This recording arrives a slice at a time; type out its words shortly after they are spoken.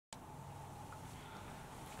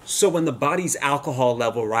So when the body's alcohol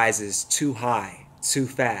level rises too high, too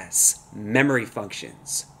fast, memory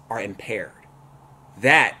functions are impaired.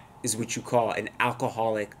 That is what you call an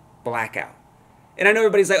alcoholic blackout. And I know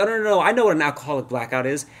everybody's like, oh, no, no, no, I know what an alcoholic blackout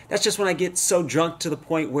is. That's just when I get so drunk to the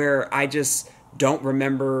point where I just don't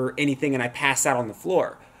remember anything and I pass out on the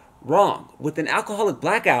floor. Wrong. With an alcoholic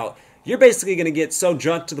blackout, you're basically going to get so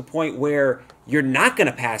drunk to the point where you're not going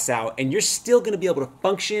to pass out and you're still going to be able to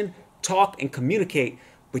function, talk, and communicate,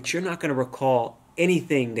 but you're not going to recall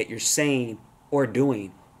anything that you're saying or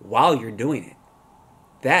doing while you're doing it.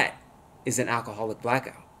 That is an alcoholic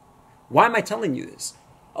blackout. Why am I telling you this?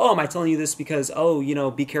 Oh, am I telling you this because,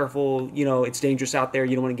 oh, be careful, it's dangerous out there,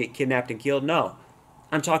 you don't want to get kidnapped and killed? No,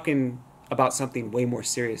 I'm talking about something way more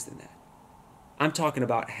serious than that. I'm talking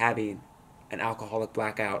about having an alcoholic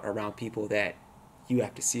blackout around people that you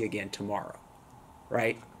have to see again tomorrow,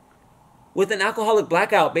 right? With an alcoholic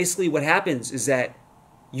blackout, basically what happens is that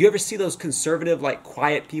you ever see those conservative, like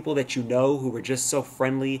quiet people that you know who were just so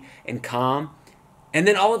friendly and calm? And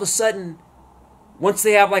then all of a sudden, once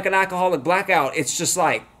they have like an alcoholic blackout, it's just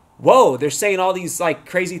like, whoa, they're saying all these like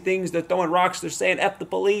crazy things. They're throwing rocks. They're saying F the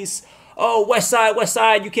police. Oh, West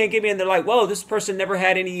Side, you can't get me. And they're like, whoa, this person never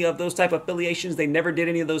had any of those type of affiliations. They never did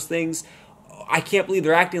any of those things. I can't believe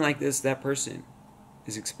they're acting like this. That person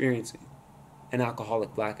is experiencing an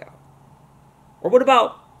alcoholic blackout. Or what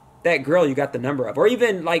about that girl you got the number of? Or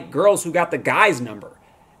even like girls who got the guy's number.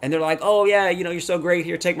 And they're like, oh yeah, you're so great.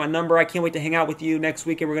 Here, take my number. I can't wait to hang out with you next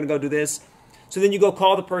weekend. We're going to go do this. So then you go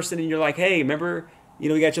call the person and you're like, hey, remember, we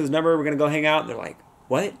got each other's number. We're going to go hang out. And they're like,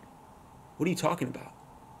 what? What are you talking about?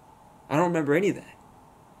 I don't remember any of that.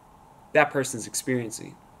 That person's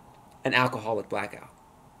experiencing an alcoholic blackout.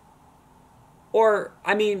 Or,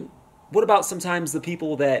 what about sometimes the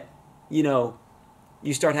people that, you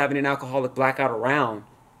start having an alcoholic blackout around,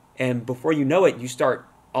 and before you know it, you start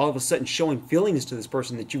all of a sudden showing feelings to this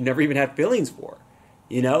person that you've never even had feelings for,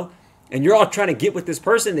 And you're all trying to get with this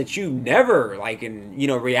person that you never, like in,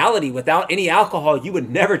 reality, without any alcohol, you would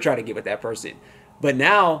never try to get with that person. But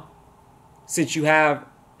now, since you have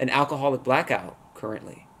an alcoholic blackout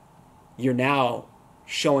currently, you're now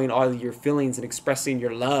showing all of your feelings and expressing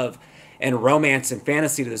your love and romance and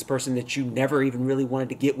fantasy to this person that you never even really wanted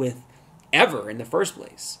to get with ever in the first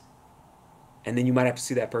place. And then you might have to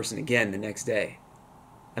see that person again the next day.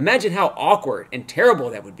 Imagine how awkward and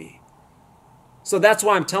terrible that would be. So that's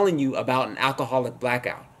why I'm telling you about an alcoholic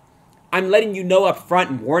blackout. I'm letting you know up front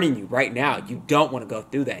and warning you right now, you don't want to go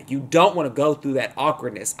through that. You don't want to go through that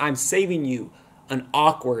awkwardness. I'm saving you an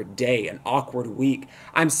awkward day, an awkward week.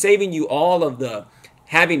 I'm saving you all of the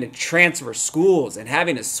having to transfer schools and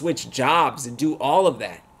having to switch jobs and do all of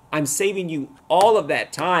that. I'm saving you all of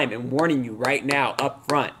that time and warning you right now up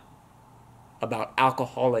front about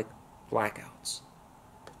alcoholic blackouts.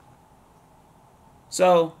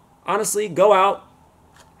 So, honestly, go out,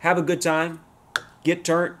 have a good time, get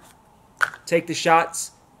turned, take the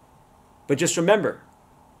shots, but just remember,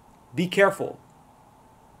 be careful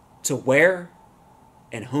to where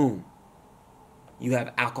and whom you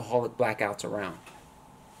have alcoholic blackouts around.